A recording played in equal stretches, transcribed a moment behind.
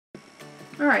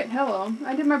Alright, hello.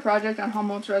 I did my project on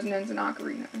Helmholtz resonance and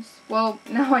ocarinas. Well,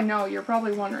 now I know, you're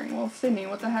probably wondering, well, Sydney,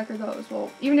 what the heck are those?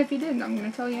 Well, even if you didn't, I'm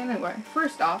going to tell you anyway.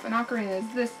 First off, an ocarina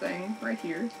is this thing, right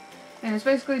here. And it's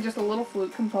basically just a little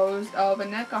flute composed of a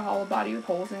neck, a hollow body with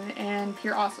holes in it, and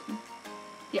pure awesome.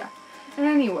 Yeah. And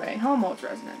anyway, Helmholtz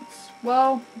resonance.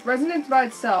 Well, resonance by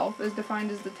itself is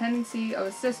defined as the tendency of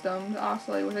a system to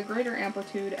oscillate with a greater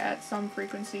amplitude at some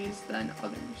frequencies than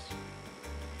others.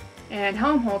 And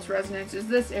Helmholtz resonance is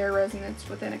this air resonance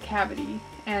within a cavity,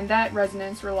 and that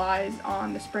resonance relies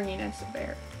on the springiness of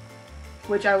air,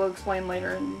 which I will explain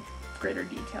later in greater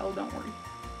detail, don't worry.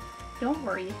 Don't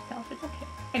worry yourself, it's okay.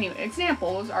 Anyway,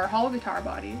 examples are hollow guitar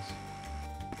bodies,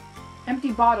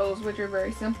 empty bottles, which are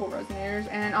very simple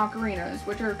resonators, and ocarinas,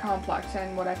 which are complex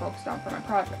and what I focused on for my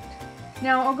project.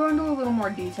 Now, I'll go into a little more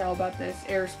detail about this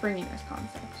air springiness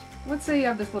concept. Let's say you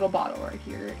have this little bottle right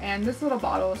here, and this little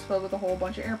bottle is filled with a whole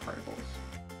bunch of air particles.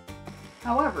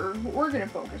 However, what we're going to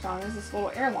focus on is this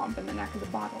little air lump in the neck of the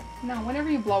bottle. Now,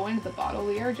 whenever you blow into the bottle,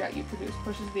 the air jet you produce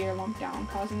pushes the air lump down,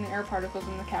 causing the air particles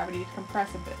in the cavity to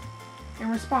compress a bit.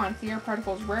 In response, the air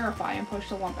particles rarefy and push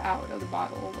the lump out of the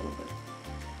bottle a little bit.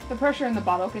 The pressure in the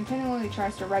bottle continually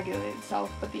tries to regulate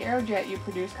itself, but the air jet you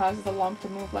produce causes the lump to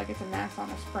move like it's a mass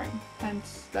on a spring.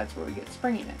 Hence, that's where we get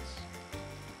springiness.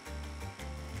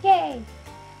 Yay!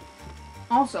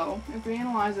 Also, if we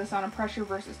analyze this on a pressure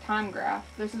versus time graph,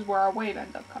 this is where our wave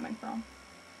ends up coming from.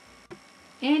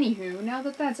 Anywho, now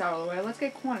that that's out of the way, let's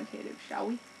get quantitative, shall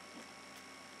we?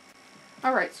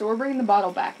 Alright, so we're bringing the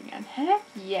bottle back again. Heck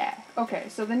yeah! Okay,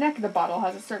 so the neck of the bottle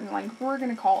has a certain length we're going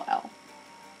to call L.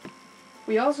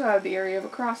 We also have the area of a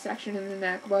cross-section in the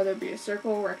neck, whether it be a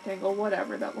circle, rectangle,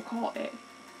 whatever, that we'll call A.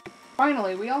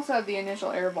 Finally, we also have the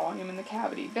initial air volume in the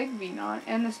cavity, big V0,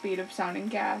 and the speed of sounding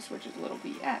gas, which is little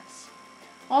vs.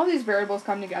 All these variables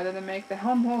come together to make the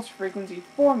Helmholtz frequency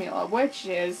formula, which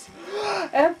is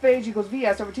Fh equals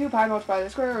Vs over 2 pi multiplied by the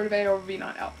square root of A over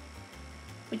V0L.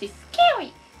 Which is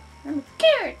scary! I'm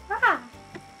scared! Ah!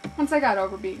 Once I got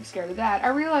over being scared of that, I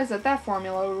realized that that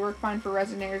formula would work fine for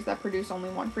resonators that produce only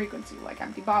one frequency, like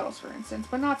empty bottles for instance,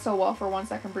 but not so well for ones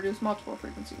that can produce multiple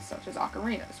frequencies, such as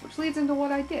ocarinas, which leads into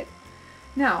what I did.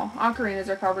 Now, ocarinas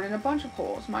are covered in a bunch of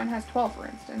holes, mine has 12 for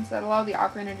instance, that allow the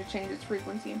ocarina to change its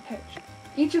frequency and pitch.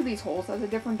 Each of these holes has a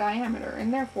different diameter,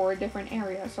 and therefore a different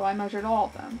area, so I measured all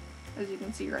of them, as you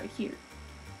can see right here.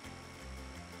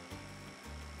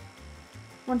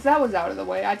 Once that was out of the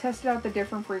way, I tested out the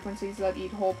different frequencies that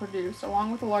each hole produced,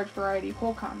 along with a large variety of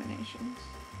hole combinations.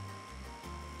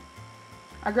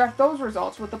 I graphed those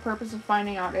results with the purpose of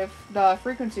finding out if the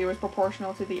frequency was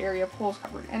proportional to the area of holes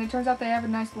covered, and it turns out they have a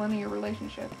nice linear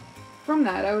relationship. From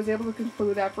that, I was able to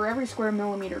conclude that for every square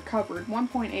millimeter covered,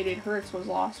 1.88 Hz was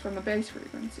lost from the base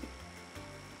frequency.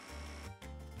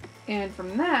 And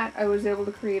from that, I was able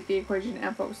to create the equation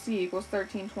FOC equals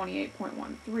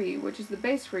 1328.13, which is the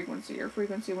base frequency, or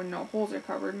frequency when no holes are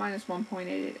covered, minus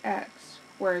 1.88x,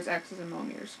 whereas x is a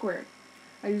millimeter squared.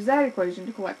 I used that equation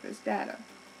to collect this data.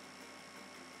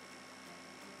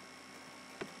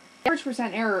 The average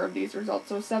percent error of these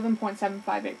results was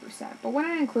 7.758%, but when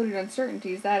I included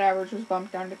uncertainties, that average was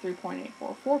bumped down to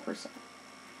 3.844%.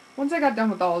 Once I got done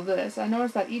with all of this, I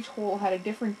noticed that each hole had a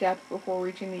different depth before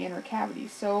reaching the inner cavity,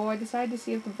 so I decided to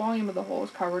see if the volume of the holes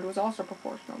covered was also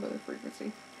proportional to the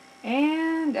frequency.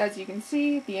 And, as you can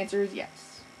see, the answer is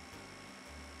yes.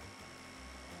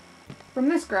 From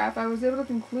this graph, I was able to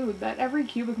conclude that every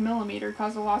cubic millimeter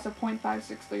caused a loss of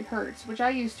 0.563 Hz, which I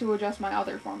used to adjust my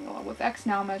other formula, with x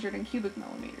now measured in cubic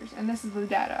millimeters, and this is the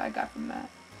data I got from that.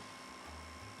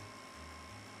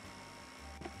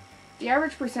 The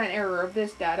average percent error of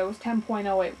this data was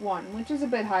 10.081, which is a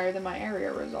bit higher than my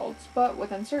area results, but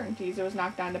with uncertainties it was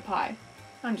knocked down to pi.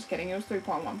 I'm just kidding, it was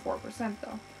 3.14%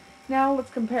 though. Now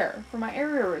let's compare. For my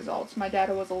area results, my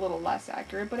data was a little less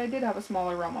accurate, but I did have a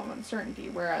smaller realm of uncertainty,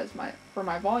 whereas for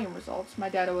my volume results, my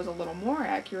data was a little more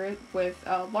accurate with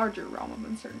a larger realm of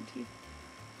uncertainty.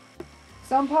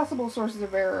 Some possible sources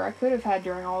of error I could have had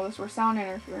during all this were sound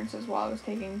interferences while I was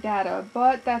taking data,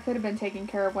 but that could have been taken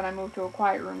care of when I moved to a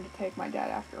quiet room to take my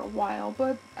data after a while,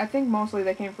 but I think mostly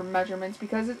they came from measurements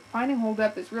because finding hole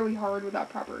depth is really hard without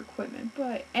proper equipment.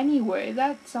 But anyway,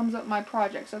 that sums up my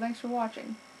project, so thanks for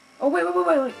watching. Oh,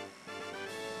 wait.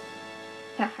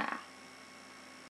 Haha.